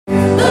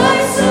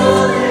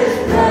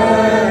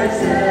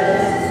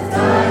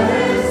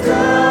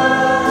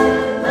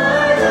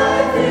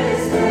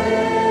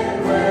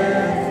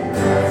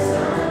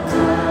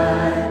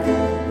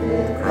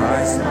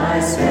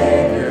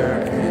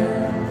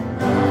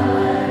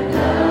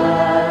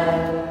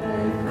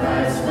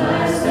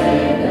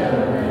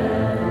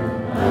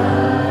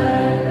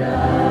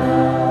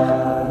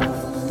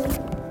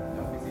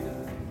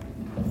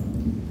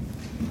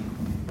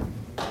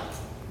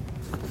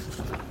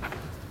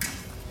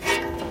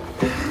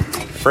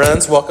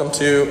Friends, welcome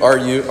to Are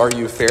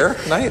You Fair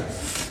night.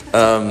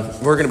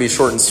 We're going to be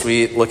short and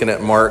sweet, looking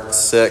at Mark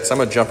 6. I'm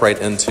going to jump right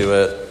into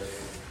it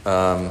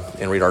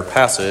and read our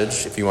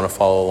passage if you want to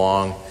follow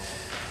along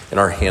in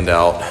our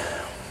handout.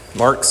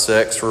 Mark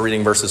 6, we're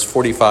reading verses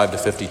 45 to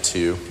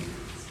 52.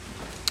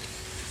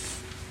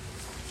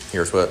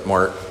 Here's what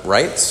Mark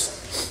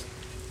writes.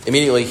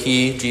 Immediately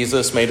he,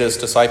 Jesus, made his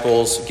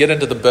disciples get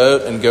into the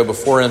boat and go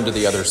before him to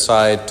the other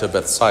side, to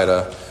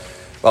Bethsaida,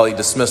 while he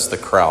dismissed the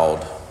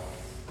crowd.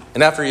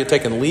 And after he had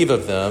taken leave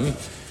of them,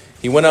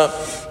 he went up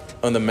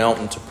on the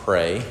mountain to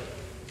pray.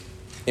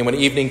 And when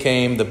evening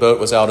came, the boat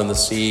was out in the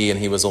sea, and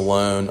he was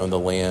alone on the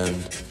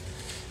land.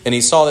 And he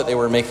saw that they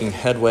were making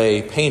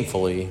headway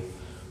painfully,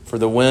 for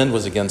the wind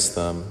was against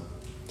them.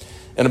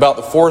 And about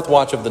the fourth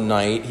watch of the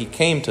night, he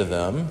came to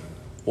them,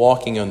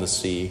 walking on the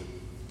sea.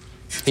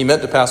 He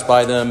meant to pass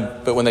by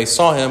them, but when they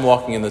saw him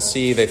walking in the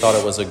sea, they thought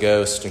it was a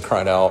ghost and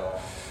cried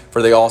out,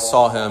 for they all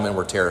saw him and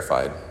were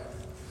terrified.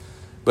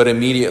 But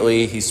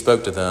immediately he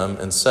spoke to them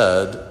and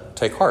said,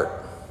 "Take heart,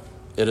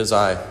 it is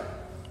I.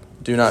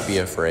 Do not be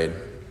afraid."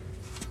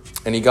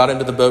 And he got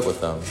into the boat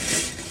with them,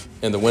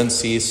 and the wind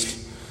ceased,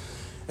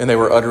 and they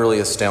were utterly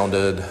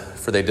astounded,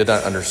 for they did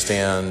not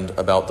understand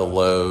about the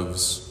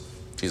loaves.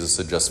 Jesus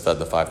had just fed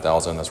the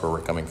 5,000, that's where we're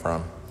coming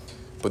from.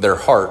 But their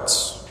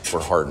hearts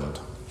were hardened.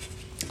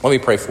 Let me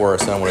pray for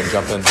us, and I want to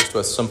jump in just to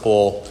a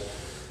simple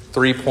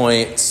 3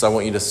 points I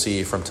want you to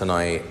see from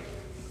tonight.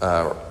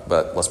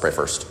 But let's pray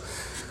first.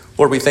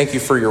 Lord, we thank you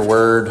for your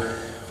word.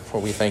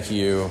 Lord, we thank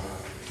you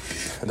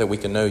that we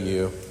can know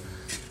you.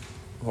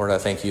 Lord, I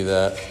thank you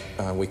that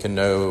we can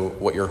know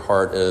what your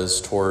heart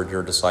is toward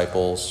your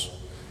disciples.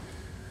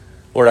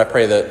 Lord, I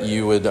pray that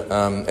you would,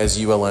 as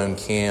you alone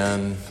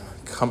can,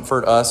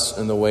 comfort us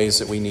in the ways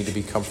that we need to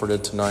be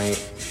comforted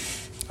tonight.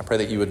 I pray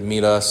that you would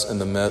meet us in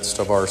the midst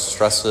of our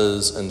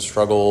stresses and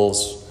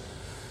struggles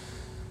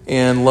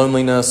and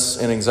loneliness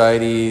and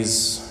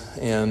anxieties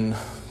and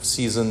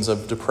seasons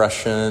of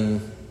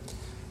depression.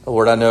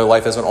 Lord, I know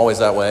life isn't always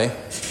that way.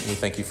 We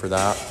thank you for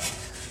that.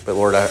 But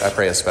Lord, I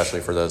pray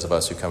especially for those of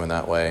us who come in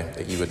that way,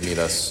 that you would meet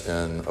us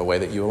in a way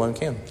that you alone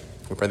can.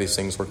 We pray these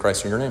things, Lord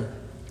Christ, in your name.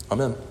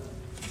 Amen.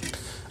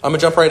 I'm going to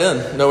jump right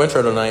in. No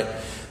intro tonight.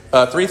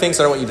 3 things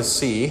that I want you to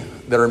see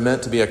that are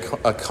meant to be a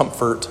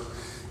comfort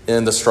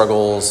in the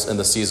struggles and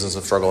the seasons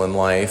of struggle in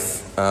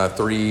life.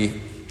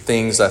 3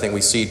 things I think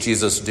we see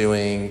Jesus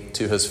doing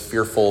to his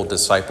fearful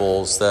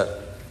disciples that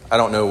I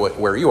don't know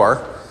where you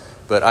are,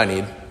 but I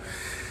need.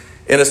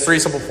 And it's 3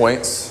 simple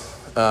points.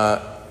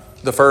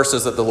 The first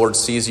is that the Lord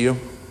sees you.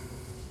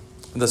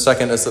 The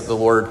second is that the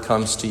Lord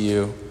comes to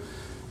you.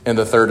 And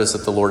the third is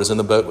that the Lord is in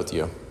the boat with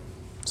you.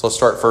 So let's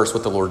start first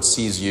with the Lord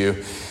sees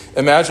you.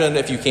 Imagine,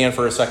 if you can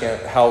for a second,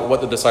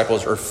 what the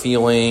disciples are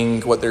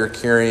feeling, what they're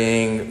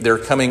carrying. They're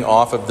coming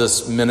off of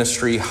this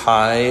ministry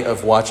high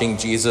of watching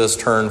Jesus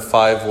turn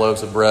 5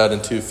 loaves of bread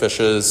and 2 fish,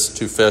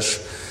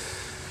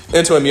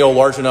 into a meal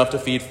large enough to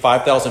feed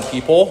 5,000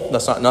 people.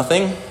 That's not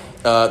nothing.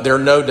 They're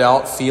no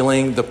doubt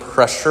feeling the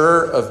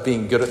pressure of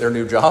being good at their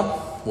new job.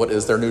 What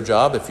is their new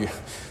job?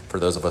 For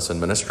those of us in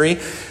ministry,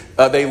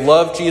 they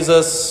love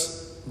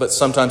Jesus, but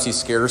sometimes he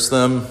scares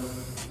them.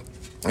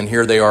 And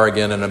here they are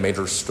again in a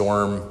major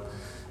storm,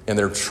 and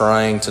they're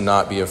trying to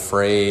not be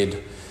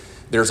afraid.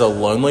 There's a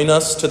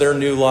loneliness to their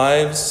new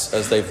lives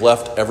as they've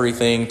left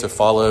everything to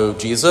follow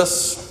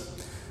Jesus.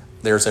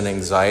 There's an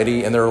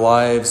anxiety in their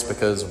lives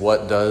because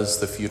what does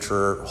the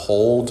future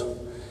hold?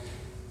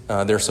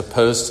 They're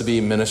supposed to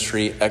be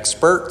ministry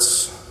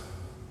experts,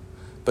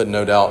 but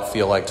no doubt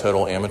feel like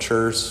total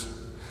amateurs.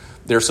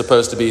 They're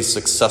supposed to be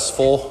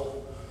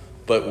successful,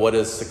 but what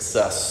is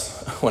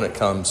success when it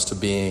comes to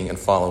being and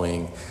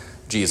following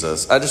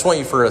Jesus? I just want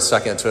you for a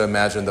second to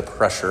imagine the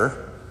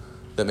pressure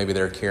that maybe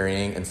they're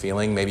carrying and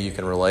feeling. Maybe you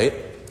can relate.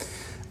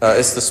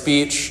 It's the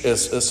speech,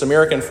 it's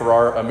America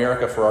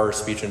Ferrera's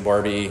speech in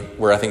Barbie,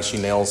 where I think she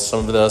nails some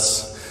of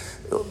this,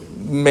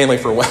 mainly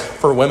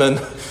for women.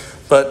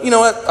 But you know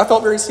what? I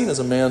felt very seen as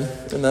a man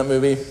in that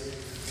movie.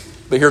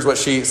 But here's what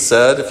she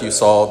said. If you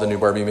saw the new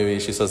Barbie movie,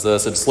 she says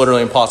this: "It's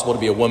literally impossible to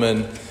be a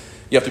woman.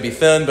 You have to be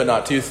thin, but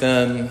not too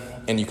thin.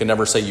 And you can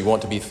never say you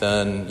want to be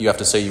thin. You have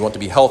to say you want to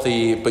be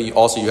healthy, but you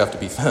have to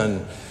be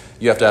thin.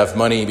 You have to have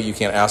money, but you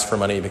can't ask for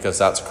money because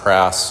that's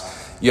crass.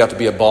 You have to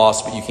be a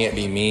boss, but you can't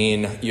be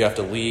mean. You have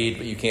to lead,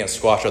 but you can't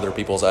squash other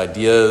people's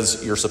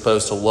ideas. You're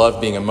supposed to love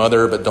being a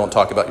mother, but don't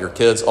talk about your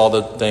kids all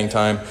the dang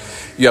time.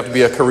 You have to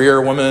be a career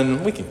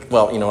woman."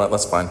 You know what?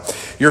 That's fine.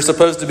 You're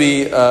supposed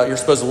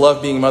to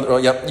love being a mother. Well,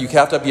 yep. You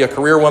have to be a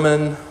career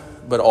woman,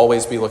 but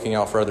always be looking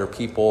out for other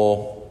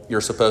people.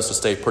 You're supposed to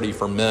stay pretty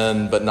for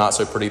men, but not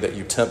so pretty that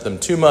you tempt them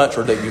too much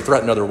or that you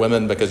threaten other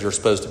women, because you're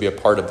supposed to be a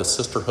part of the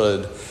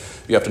sisterhood.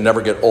 You have to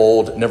never get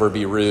old, never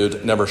be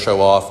rude, never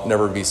show off,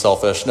 never be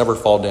selfish, never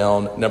fall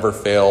down, never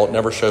fail,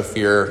 never show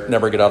fear,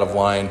 never get out of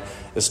line.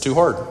 It's too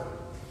hard.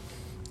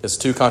 It's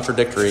too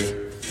contradictory.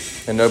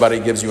 And nobody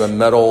gives you a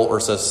medal or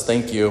says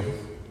thank you.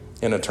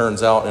 And it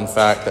turns out, in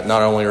fact, that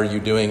not only are you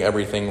doing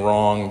everything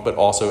wrong, but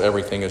also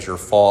everything is your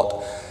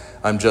fault.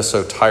 I'm just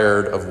so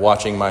tired of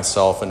watching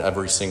myself and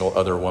every single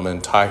other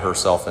woman tie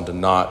herself into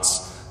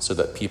knots so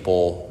that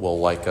people will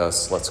like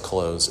us. Let's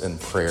close in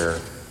prayer.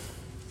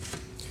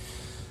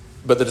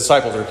 But the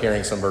disciples are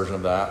carrying some version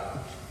of that.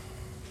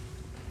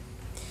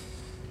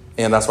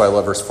 And that's why I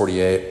love verse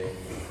 48.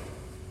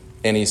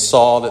 And he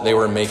saw that they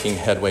were making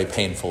headway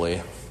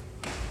painfully,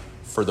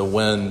 for the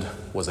wind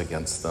was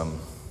against them.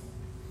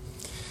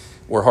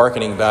 We're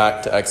hearkening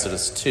back to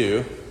Exodus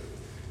 2,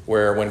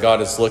 where when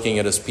God is looking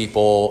at his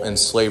people in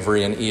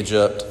slavery in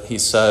Egypt, it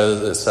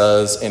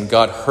says, and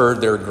God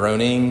heard their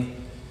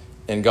groaning,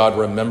 and God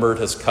remembered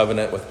his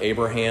covenant with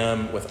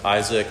Abraham, with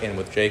Isaac, and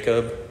with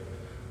Jacob.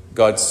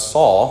 God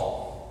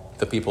saw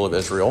the people of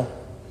Israel,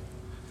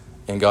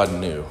 and God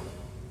knew.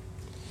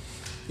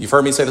 You've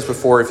heard me say this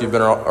before if you've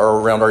been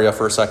around REF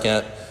for a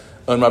second.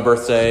 On my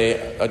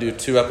birthday, I do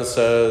 2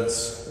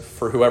 episodes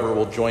for whoever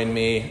will join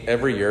me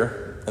every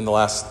year. In the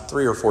last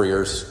 3 or 4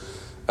 years,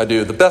 I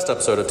do the best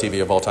episode of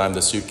TV of all time,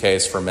 The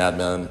Suitcase from Mad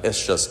Men.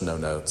 It's just no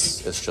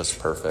notes. It's just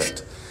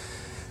perfect.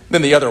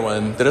 Then the other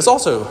one that is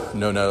also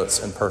no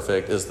notes and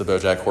perfect is the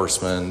BoJack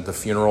Horseman, the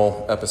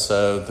funeral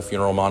episode, the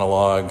funeral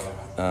monologue.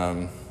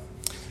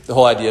 The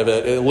whole idea of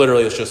it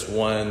literally is just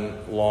one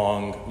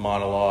long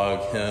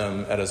monologue,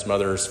 him at his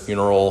mother's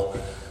funeral,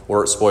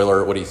 or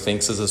spoiler, what he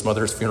thinks is his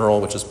mother's funeral,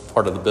 which is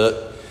part of the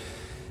bit.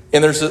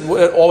 And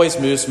what always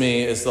moves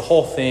me is the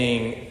whole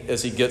thing,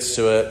 as he gets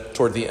to it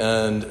toward the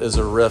end, is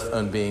a riff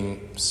on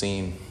being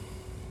seen.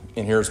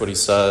 And here's what he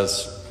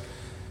says.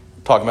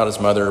 Talking about his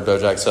mother,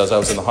 BoJack says, I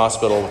was in the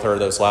hospital with her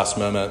those last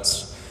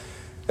moments,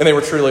 and they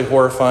were truly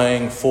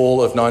horrifying,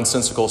 full of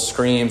nonsensical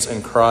screams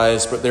and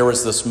cries. But there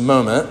was this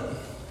moment,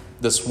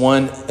 this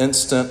one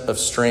instant of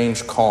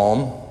strange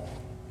calm,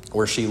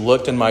 where she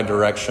looked in my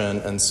direction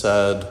and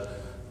said,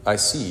 I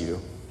see you.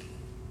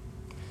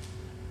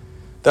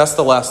 That's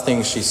the last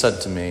thing she said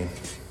to me.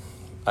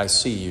 I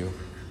see you.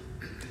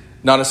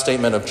 Not a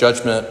statement of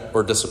judgment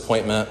or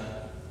disappointment.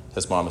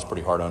 His mom is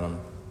pretty hard on him.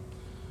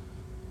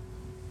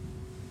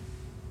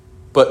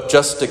 But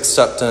just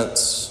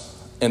acceptance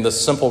and the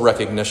simple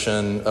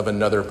recognition of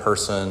another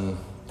person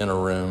in a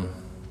room.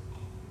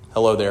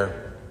 Hello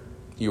there.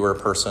 You are a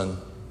person,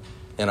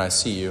 and I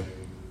see you.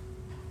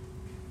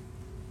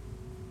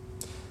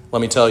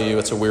 Let me tell you,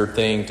 it's a weird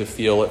thing to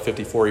feel at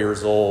 54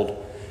 years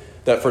old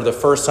that for the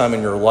first time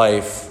in your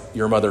life,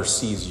 your mother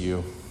sees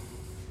you.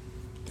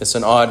 It's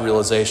an odd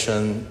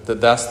realization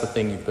that that's the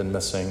thing you've been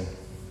missing.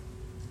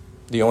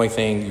 The only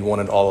thing you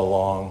wanted all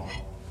along,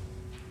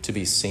 to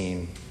be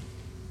seen.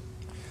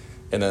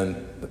 And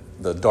then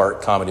the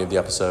dark comedy of the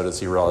episode is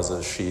he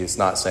realizes she's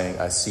not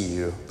saying, I see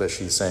you, but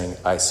she's saying,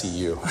 I see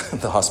you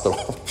at the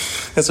hospital.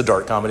 It's a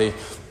dark comedy.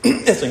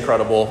 It's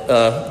incredible.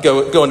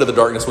 Go into the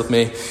darkness with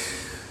me.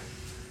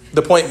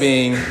 The point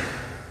being,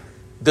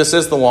 this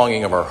is the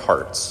longing of our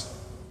hearts.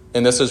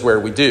 And this is where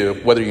we do,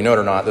 whether you know it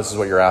or not, this is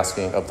what you're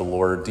asking of the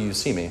Lord. Do you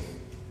see me?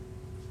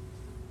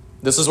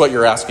 This is what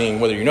you're asking,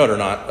 whether you know it or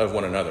not, of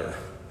one another.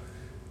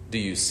 Do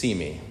you see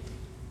me?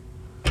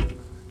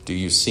 Do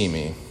you see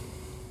me?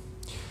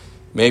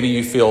 Maybe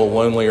you feel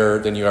lonelier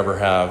than you ever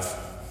have.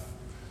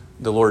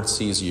 The Lord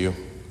sees you.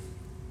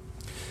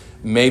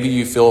 Maybe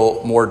you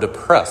feel more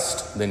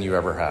depressed than you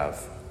ever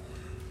have.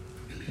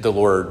 The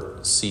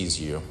Lord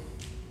sees you.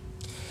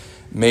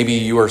 Maybe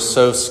you are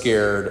so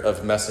scared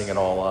of messing it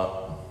all up,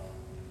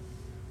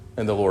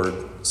 and the Lord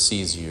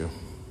sees you.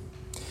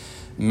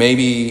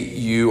 Maybe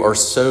you are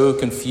so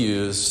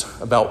confused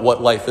about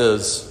what life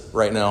is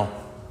right now,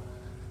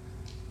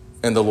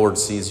 and the Lord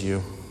sees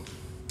you.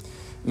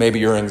 Maybe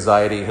your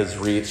anxiety has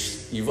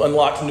reached, you've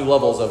unlocked new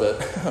levels of it.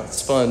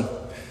 It's fun.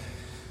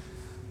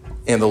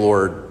 And the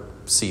Lord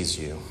sees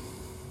you.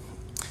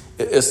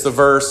 It's the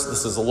verse,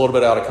 this is a little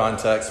bit out of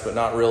context, but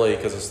not really,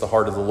 because it's the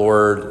heart of the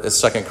Lord. It's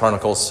 2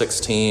 Chronicles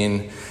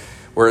 16,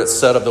 where it's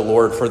said of the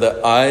Lord, for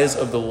the eyes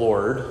of the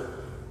Lord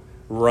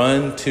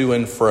run to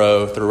and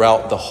fro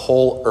throughout the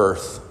whole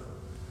earth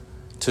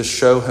to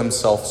show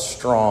himself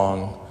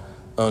strong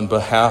on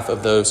behalf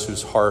of those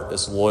whose heart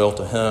is loyal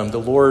to him. The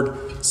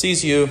Lord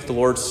sees you. The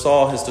Lord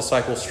saw his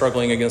disciples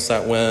struggling against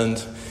that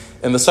wind.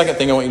 And the second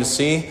thing I want you to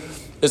see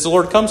is the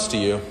Lord comes to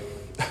you.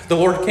 The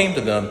Lord came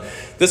to them.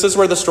 This is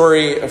where the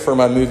story for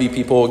my movie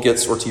people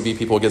gets, or TV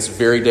people gets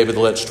very David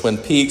Lynch Twin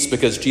Peaks,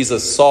 because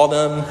Jesus saw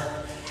them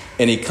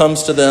and he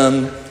comes to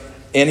them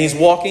and he's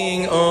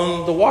walking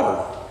on the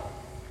water.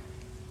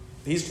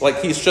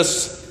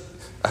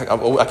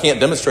 I can't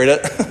demonstrate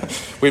it.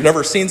 We've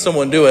never seen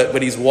someone do it,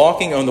 but he's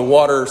walking on the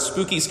water,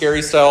 spooky,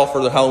 scary style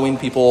for the Halloween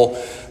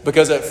people,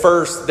 because at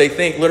first they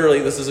think literally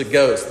this is a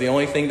ghost. The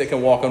only thing that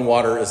can walk on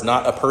water is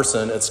not a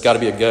person. It's got to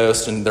be a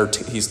ghost, and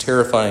he's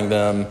terrifying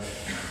them.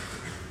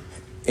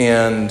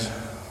 And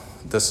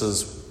this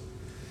is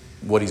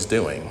what he's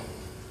doing.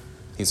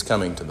 He's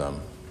coming to them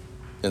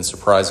in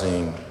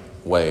surprising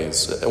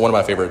ways. One of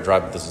my favorite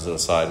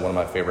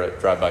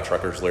Drive-By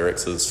Truckers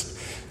lyrics is,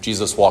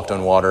 Jesus walked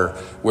on water.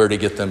 Where to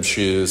get them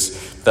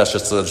shoes? I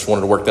just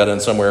wanted to work that in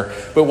somewhere.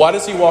 But why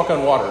does he walk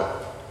on water?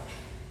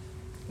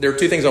 There are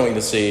two things I want you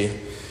to see.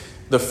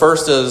 The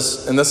first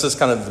is, and this is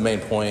kind of the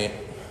main point,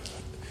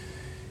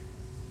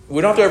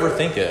 we don't have to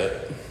overthink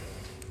it.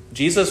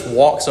 Jesus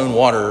walks on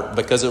water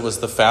because it was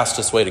the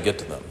fastest way to get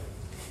to them.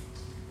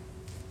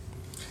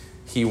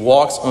 He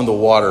walks on the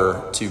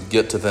water to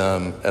get to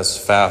them as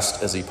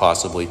fast as he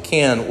possibly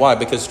can. Why?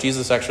 Because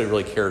Jesus actually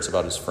really cares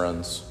about his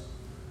friends.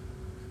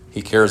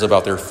 He cares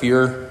about their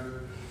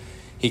fear.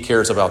 He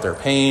cares about their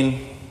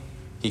pain.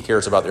 He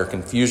cares about their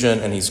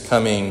confusion, and he's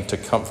coming to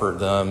comfort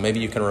them.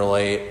 Maybe you can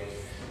relate.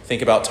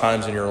 Think about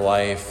times in your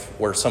life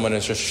where someone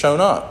has just shown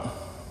up.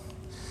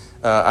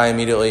 I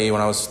immediately,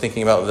 when I was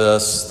thinking about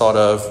this, thought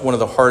of one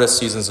of the hardest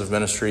seasons of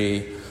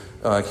ministry.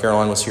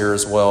 Caroline was here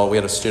as well. We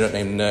had a student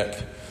named Nick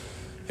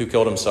who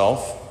killed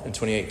himself in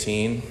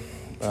 2018,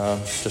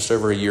 just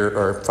over a year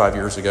or 5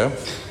 years ago.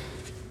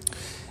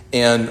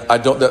 And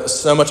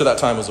so much of that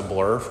time was a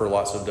blur for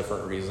lots of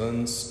different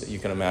reasons that you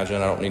can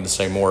imagine. I don't need to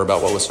say more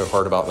about what was so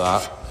hard about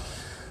that.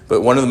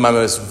 But one of my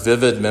most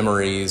vivid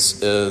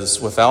memories is,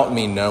 without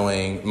me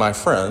knowing, my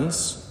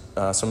friends,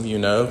 some of you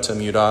know, Tim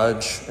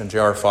Udodge and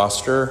J.R.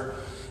 Foster,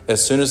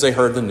 as soon as they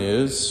heard the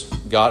news,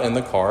 got in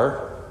the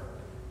car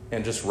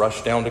and just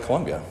rushed down to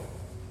Columbia.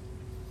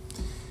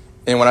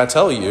 And when I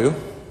tell you,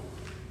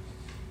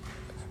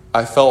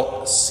 I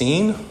felt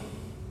seen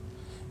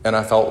and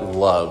I felt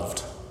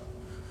loved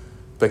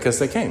because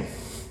they came,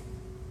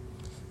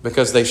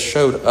 because they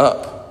showed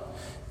up.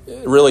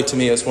 Really, to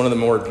me, it's one of the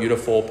more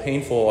beautiful,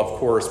 painful, of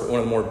course, but one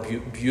of the more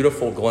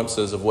beautiful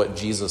glimpses of what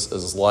Jesus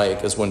is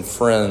like is when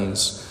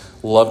friends,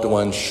 loved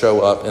ones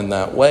show up in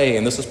that way.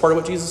 And this is part of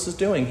what Jesus is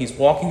doing. He's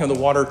walking on the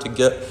water to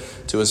get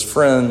to his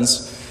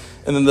friends.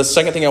 And then the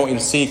second thing I want you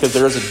to see, because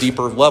there is a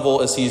deeper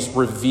level, is he's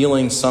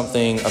revealing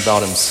something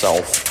about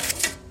himself.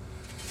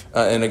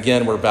 And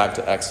again, we're back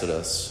to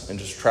Exodus. And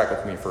just track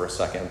with me for a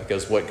second,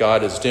 because what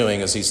God is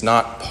doing is he's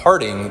not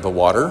parting the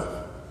water.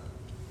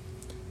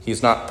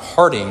 He's not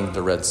parting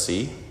the Red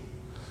Sea,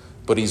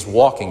 but he's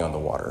walking on the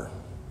water.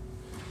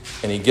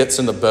 And he gets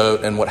in the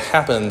boat, and what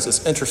happens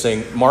is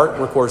interesting. Mark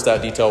records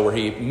that detail where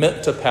he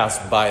meant to pass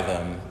by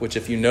them, which,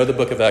 if you know the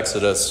book of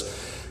Exodus,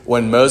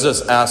 when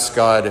Moses asked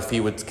God if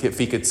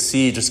he could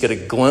see, just get a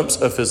glimpse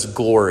of his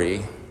glory.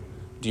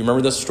 Do you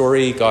remember this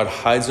story? God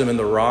hides him in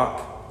the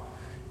rock,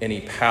 and he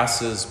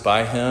passes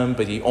by him,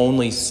 but he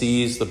only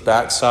sees the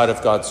backside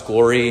of God's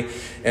glory.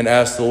 And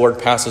as the Lord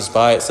passes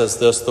by, it says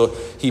this,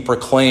 he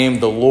proclaimed,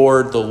 the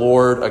Lord,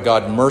 a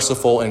God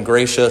merciful and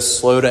gracious,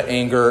 slow to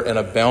anger and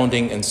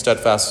abounding in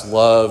steadfast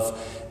love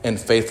and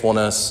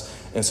faithfulness.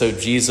 And so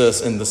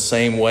Jesus, in the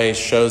same way,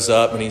 shows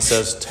up and he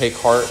says, take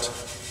heart,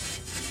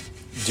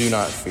 do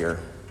not fear.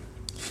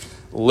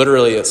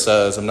 Literally, it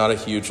says, I'm not a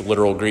huge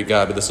literal Greek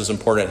guy, but this is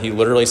important. He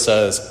literally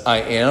says, I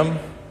am,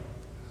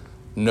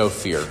 no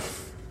fear.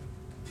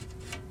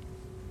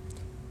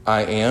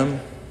 I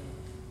am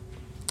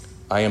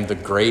the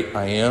great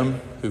I am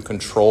who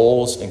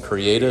controls and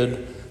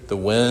created the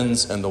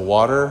winds and the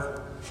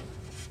water.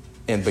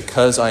 And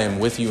because I am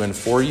with you and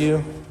for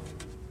you,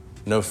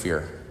 no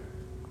fear.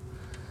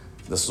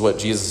 This is what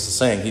Jesus is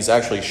saying. He's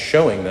actually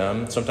showing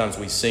them, sometimes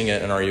we sing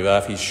it in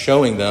RUF, he's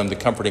showing them the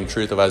comforting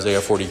truth of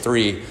Isaiah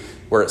 43,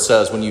 where it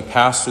says, when you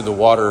pass through the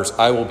waters,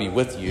 I will be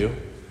with you.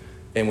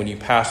 And when you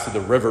pass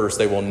through the rivers,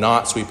 they will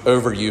not sweep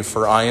over you,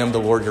 for I am the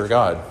Lord your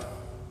God.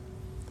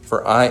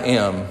 For I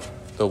am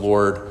the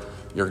Lord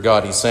your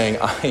God. He's saying,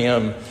 I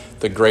am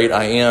the great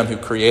I am who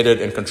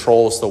created and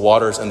controls the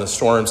waters and the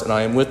storms, and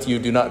I am with you.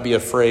 Do not be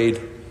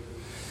afraid.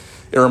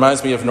 It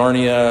reminds me of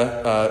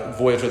Narnia,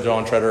 Voyage with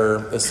John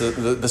Treader. It's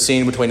the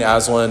scene between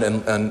Aslan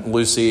and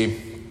Lucy,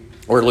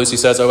 where Lucy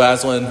says, oh,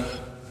 Aslan,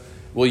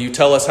 will you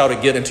tell us how to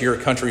get into your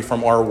country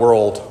from our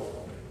world?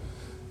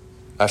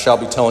 I shall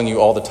be telling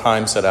you all the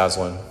time, said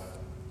Aslan,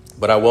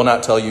 but I will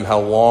not tell you how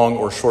long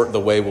or short the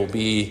way will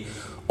be,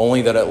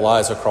 only that it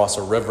lies across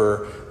a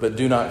river, but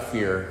do not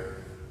fear.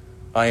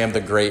 I am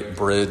the great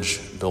bridge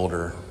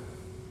builder.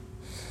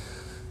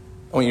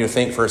 I want you to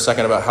think for a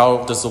second about,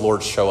 how does the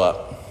Lord show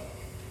up?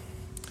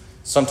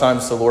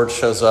 Sometimes the Lord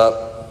shows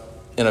up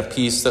in a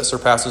peace that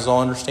surpasses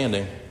all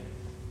understanding.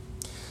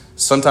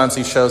 Sometimes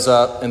he shows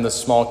up in the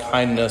small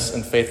kindness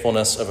and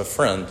faithfulness of a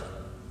friend.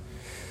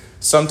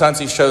 Sometimes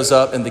he shows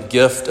up in the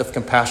gift of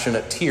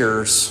compassionate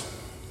tears.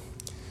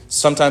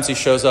 Sometimes he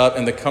shows up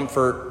in the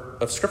comfort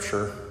of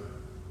Scripture.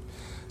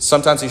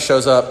 Sometimes he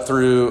shows up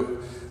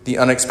through the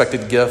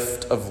unexpected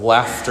gift of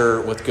laughter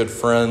with good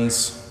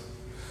friends.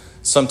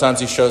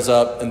 Sometimes he shows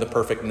up in the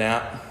perfect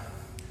nap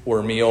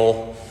or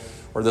meal,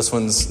 or this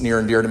one's near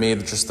and dear to me,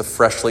 just the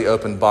freshly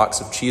opened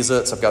box of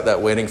Cheez-Its. I've got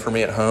that waiting for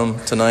me at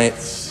home tonight.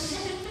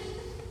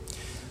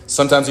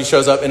 Sometimes he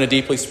shows up in a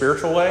deeply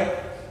spiritual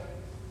way,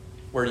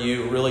 where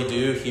you really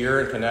do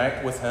hear and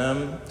connect with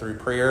him through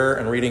prayer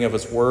and reading of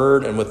his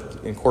word and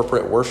in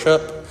corporate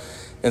worship.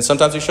 And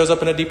sometimes he shows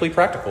up in a deeply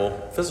practical,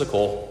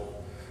 physical,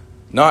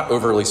 not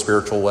overly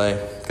spiritual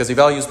way, because he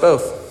values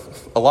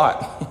both a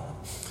lot.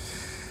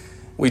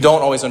 We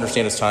don't always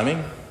understand his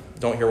timing.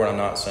 Don't hear what I'm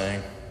not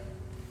saying.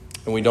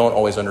 And we don't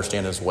always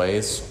understand his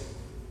ways.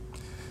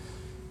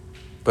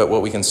 But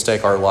what we can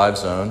stake our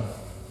lives on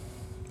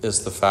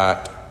is the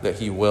fact that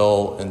he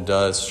will and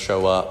does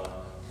show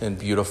up in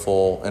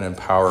beautiful and in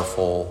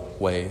powerful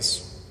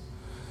ways.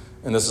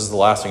 And this is the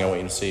last thing I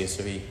want you to see.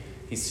 So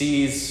he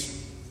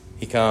sees,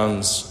 he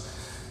comes,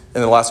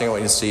 and the last thing I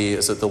want you to see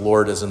is that the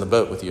Lord is in the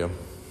boat with you.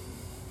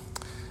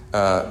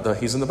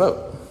 He's in the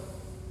boat.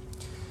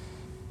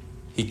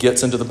 He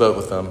gets into the boat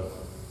with them.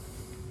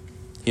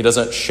 He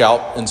doesn't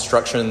shout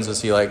instructions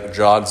as he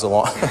jogs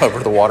along over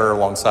the water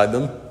alongside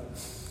them.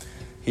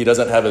 He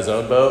doesn't have his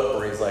own boat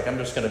where he's like, I'm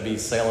just going to be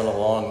sailing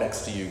along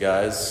next to you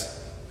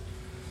guys.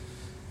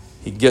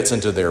 He gets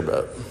into their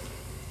boat.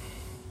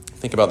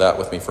 Think about that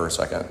with me for a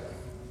second.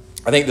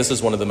 I think this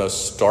is one of the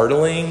most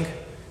startling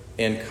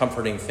and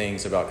comforting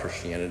things about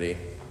Christianity,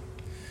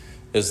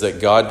 is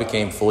that God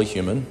became fully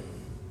human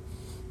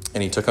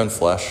and he took on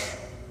flesh.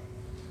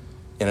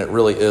 And it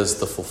really is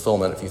the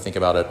fulfillment, if you think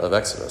about it, of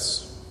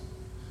Exodus.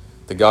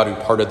 The God who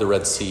parted the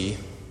Red Sea,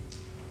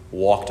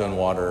 walked on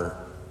water,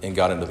 and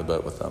got into the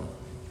boat with them.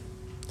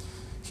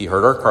 He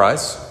heard our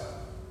cries,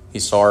 he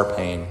saw our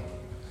pain,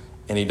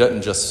 and he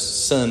didn't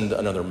just send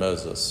another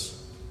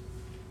Moses.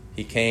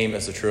 He came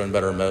as the true and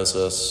better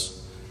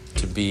Moses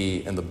to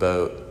be in the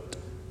boat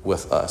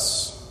with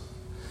us.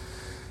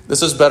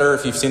 This is better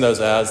if you've seen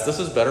those ads. This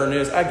is better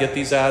news. I get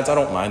these ads. I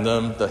don't mind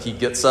them. The He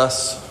Gets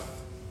Us.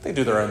 They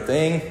do their own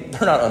thing.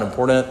 They're not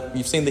unimportant.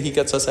 You've seen the He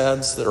Gets Us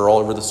ads that are all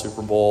over the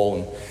Super Bowl.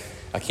 And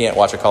I can't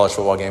watch a college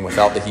football game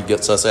without the He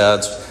Gets Us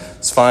ads.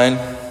 It's fine.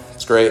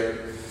 It's great.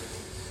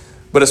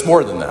 But it's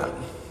more than that.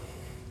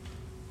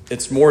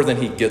 It's more than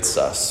He gets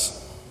us.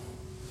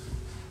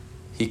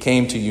 He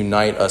came to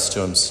unite us to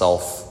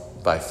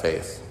himself by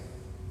faith.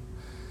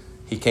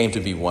 He came to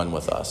be one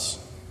with us.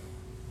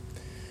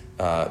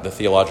 The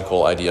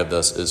theological idea of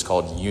this is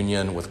called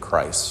union with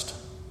Christ,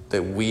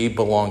 that we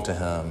belong to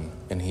him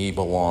and he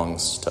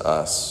belongs to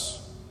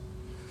us,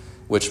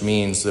 which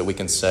means that we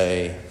can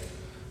say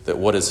that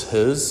what is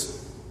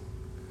his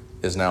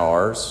is now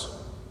ours,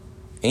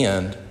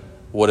 and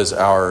what is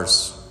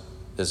ours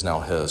is now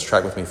his.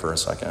 Track with me for a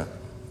second.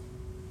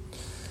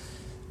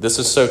 This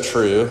is so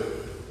true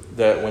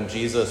that when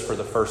Jesus for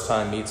the first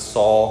time meets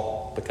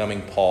Saul,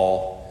 becoming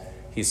Paul,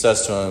 he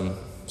says to him,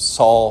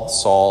 Saul,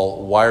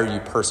 Saul, why are you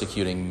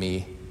persecuting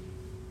me?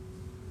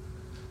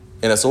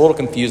 And it's a little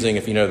confusing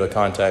if you know the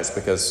context,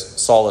 because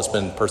Saul has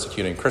been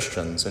persecuting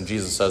Christians, and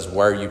Jesus says,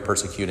 why are you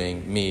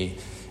persecuting me?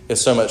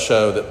 It's so much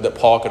so that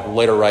Paul could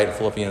later write in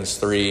Philippians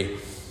 3,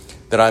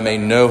 that I may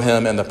know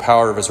him and the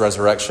power of his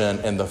resurrection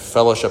and the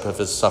fellowship of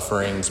his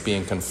sufferings,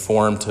 being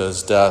conformed to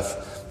his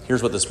death.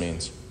 Here's what this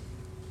means.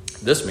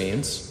 This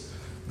means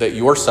that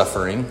your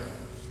suffering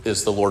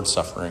is the Lord's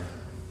suffering.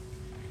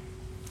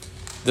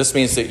 This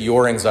means that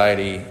your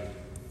anxiety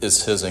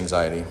is his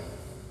anxiety.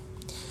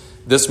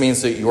 This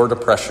means that your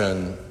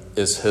depression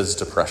is his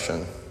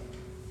depression.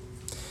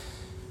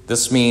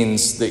 This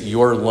means that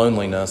your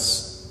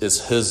loneliness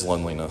is his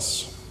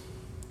loneliness.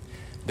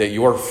 That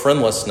your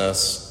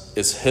friendlessness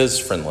is his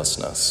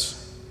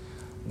friendlessness.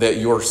 That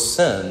your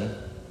sin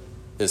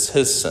is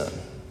his sin.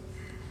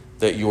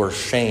 That your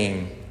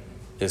shame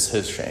is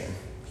his shame.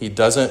 He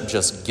doesn't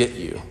just get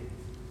you.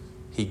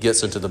 He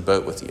gets into the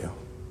boat with you.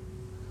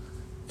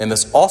 And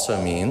this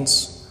also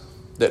means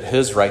that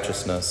his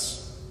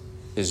righteousness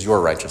is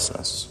your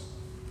righteousness.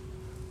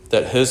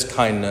 That his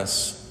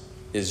kindness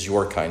is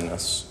your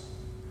kindness.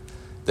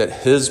 That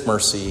his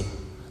mercy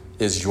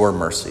is your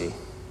mercy.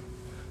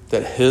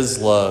 That his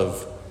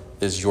love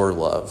is your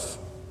love.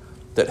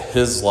 That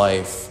his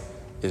life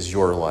is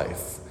your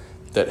life.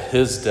 That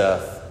his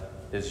death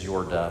is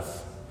your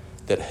death.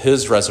 That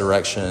his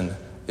resurrection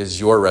is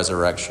your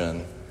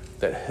resurrection.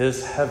 That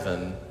his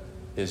heaven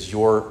is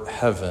your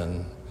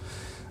heaven.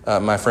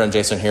 My friend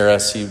Jason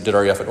Harris, he did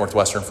REF at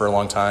Northwestern for a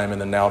long time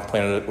and then now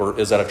planted or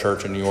is at a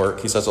church in New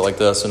York. He says it like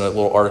this in a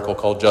little article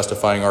called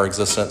Justifying Our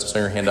Existence. It's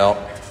in your handout.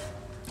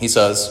 He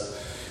says,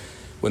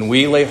 when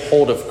we lay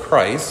hold of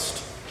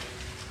Christ,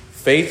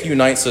 faith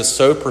unites us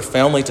so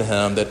profoundly to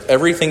him that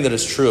everything that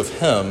is true of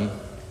him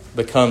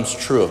becomes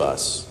true of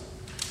us.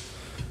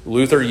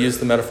 Luther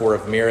used the metaphor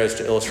of marriage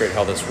to illustrate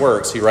how this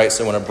works. He writes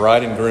that when a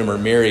bride and groom are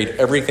married,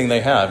 everything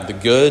they have, the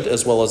good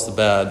as well as the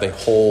bad, they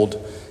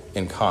hold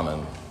in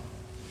common.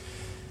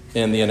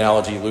 In the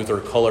analogy, Luther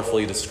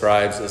colorfully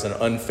describes as an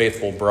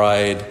unfaithful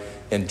bride,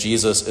 and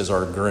Jesus is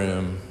our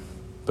groom.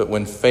 But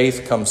when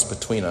faith comes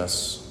between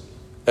us,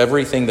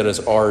 everything that is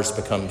ours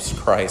becomes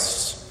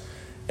Christ's,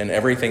 and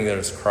everything that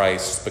is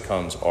Christ's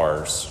becomes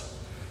ours.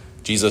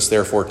 Jesus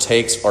therefore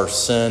takes our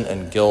sin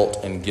and guilt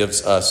and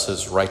gives us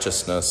his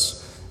righteousness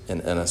and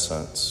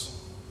innocence.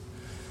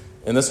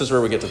 And this is where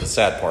we get to the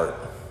sad part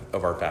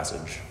of our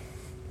passage.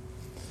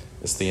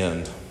 It's the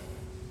end.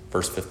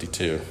 Verse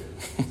 52.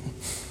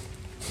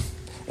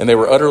 And they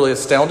were utterly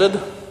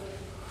astounded,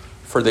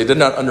 for they did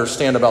not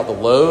understand about the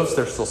loaves.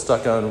 They're still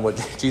stuck on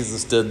what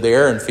Jesus did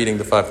there in feeding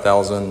the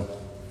 5,000,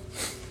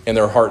 and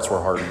their hearts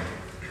were hardened.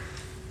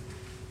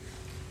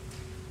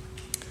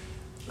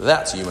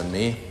 That's you and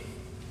me.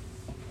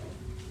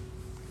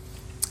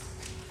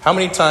 How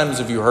many times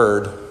have you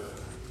heard,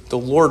 the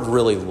Lord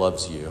really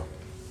loves you?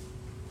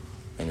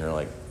 And you're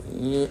like,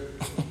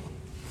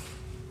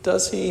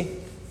 does he?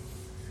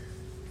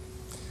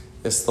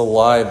 It's the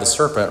lie of the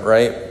serpent,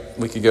 right?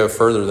 We could go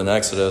further than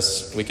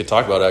Exodus. We could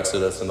talk about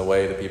Exodus and the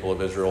way the people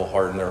of Israel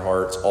hardened their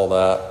hearts, all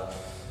that.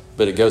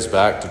 But it goes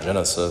back to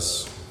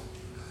Genesis,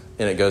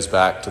 and it goes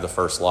back to the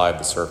first lie of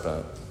the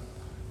serpent.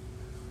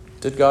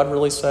 Did God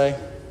really say?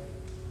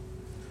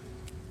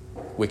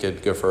 We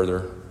could go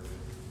further.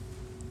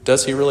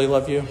 Does he really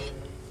love you?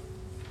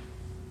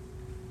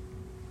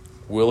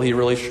 Will he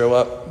really show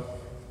up?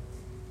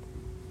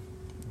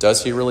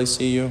 Does he really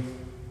see you?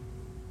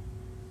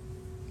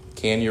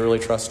 Can you really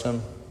trust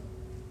him?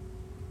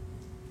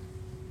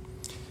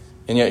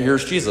 And yet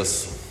here's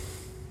Jesus.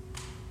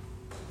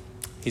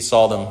 He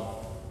saw them.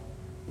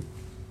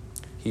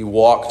 He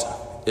walked,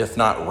 if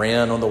not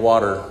ran, on the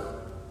water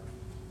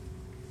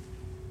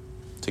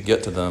to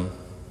get to them.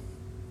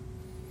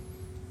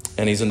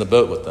 And he's in the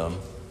boat with them.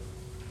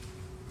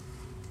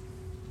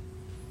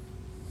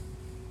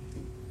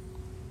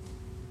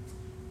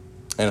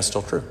 And it's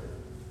still true.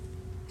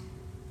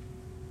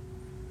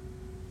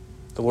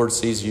 The Lord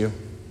sees you.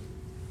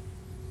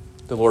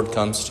 The Lord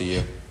comes to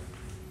you.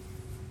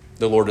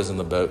 The Lord is in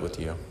the boat with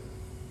you.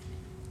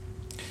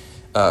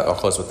 I'll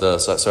close with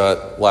this.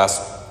 So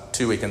last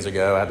 2 weekends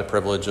ago, I had the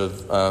privilege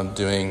of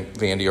doing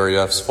Vandy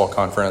RUF's fall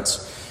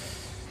conference.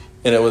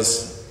 And it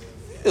was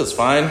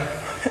fine.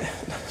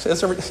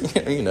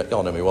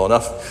 Y'all know me well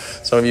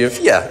enough. Some of you,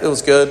 it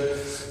was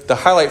good. The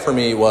highlight for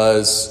me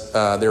was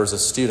there was a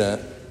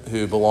student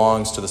who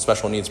belongs to the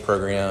special needs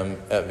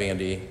program at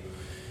Vandy.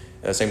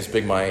 His name is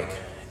Big Mike.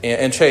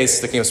 And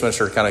Chase, the campus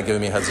minister, kind of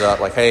giving me a heads up,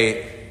 like,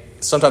 hey,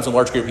 sometimes in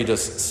large group he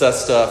just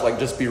says stuff, like,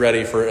 just be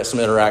ready for some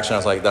interaction. I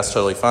was like, that's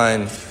totally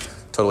fine,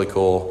 totally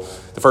cool.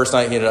 The first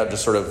night he ended up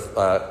just sort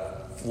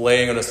of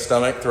laying on his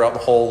stomach throughout the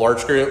whole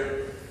large group.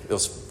 It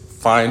was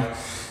fine.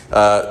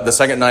 The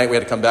second night we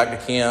had to come back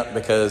to camp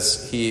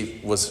because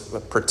he was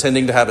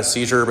pretending to have a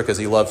seizure because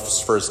he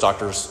loves for his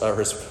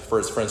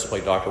friends to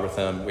play doctor with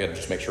him. We had to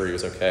just make sure he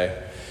was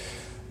okay.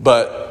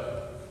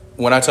 But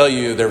when I tell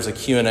you there was a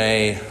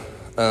Q&A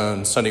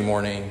on Sunday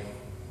morning,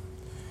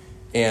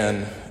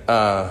 and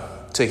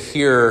to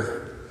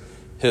hear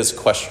his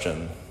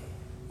question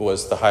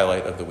was the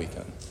highlight of the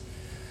weekend.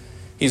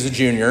 He's a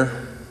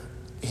junior.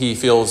 He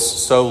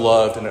feels so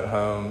loved and at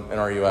home in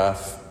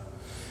RUF.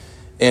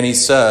 And he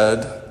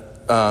said,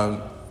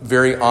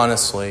 very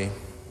honestly,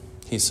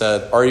 he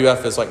said,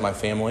 RUF is like my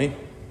family.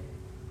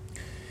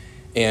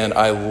 And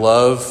I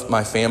love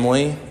my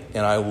family.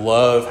 And I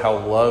love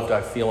how loved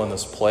I feel in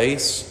this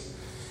place.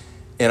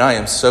 And I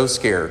am so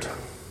scared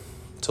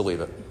to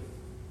leave it.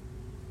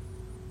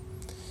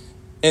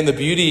 And the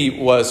beauty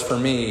was, for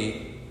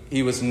me,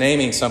 he was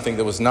naming something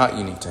that was not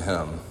unique to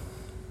him,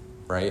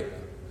 right?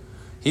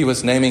 He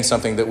was naming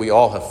something that we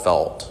all have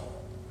felt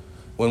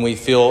when we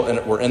feel,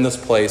 and we're in this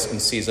place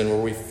and season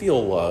where we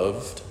feel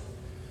loved,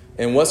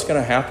 and what's going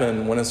to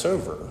happen when it's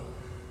over.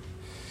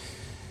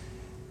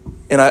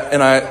 And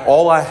I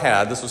all I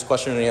had, this was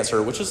question and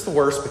answer, which is the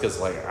worst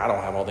because I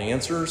don't have all the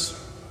answers.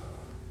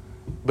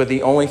 But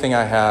the only thing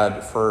I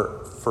had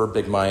for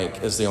Big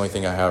Mike is the only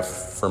thing I have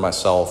for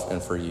myself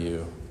and for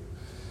you.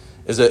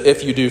 Is that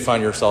if you do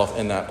find yourself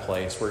in that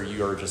place where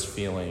you are just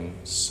feeling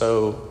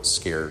so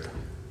scared,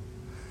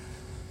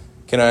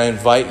 can I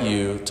invite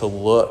you to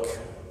look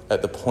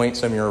at the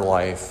points in your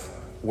life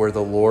where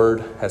the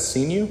Lord has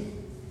seen you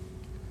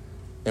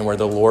and where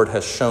the Lord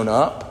has shown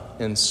up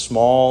in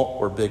small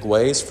or big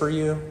ways for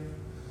you,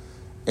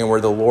 and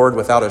where the Lord,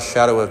 without a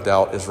shadow of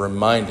doubt, is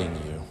reminding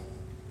you,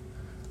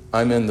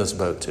 I'm in this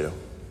boat too.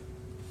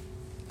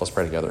 Let's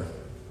pray together.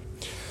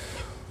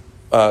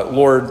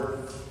 Lord,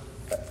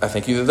 I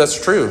thank you that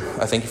that's true.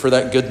 I thank you for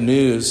that good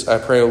news. I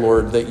pray,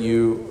 Lord, that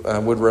you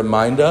would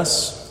remind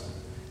us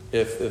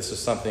if this is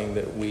something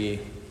that we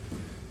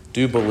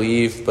do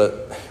believe,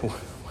 but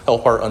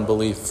help our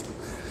unbelief.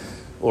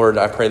 Lord,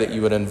 I pray that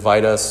you would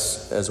invite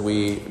us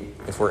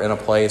if we're in a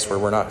place where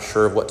we're not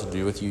sure of what to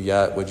do with you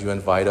yet, would you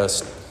invite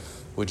us?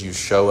 Would you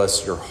show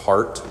us your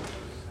heart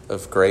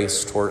of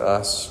grace toward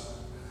us?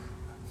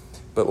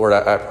 But Lord,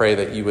 I pray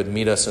that you would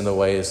meet us in the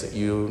ways that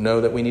you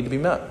know that we need to be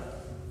met.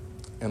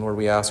 And Lord,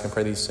 we ask and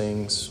pray these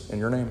things in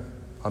your name.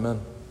 Amen.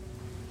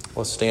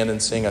 Let's stand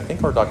and sing, I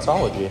think, our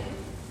doxology.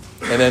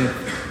 And then,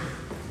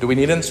 do we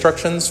need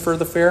instructions for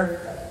the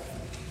fair?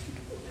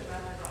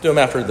 Do them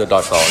after the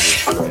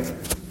doxology.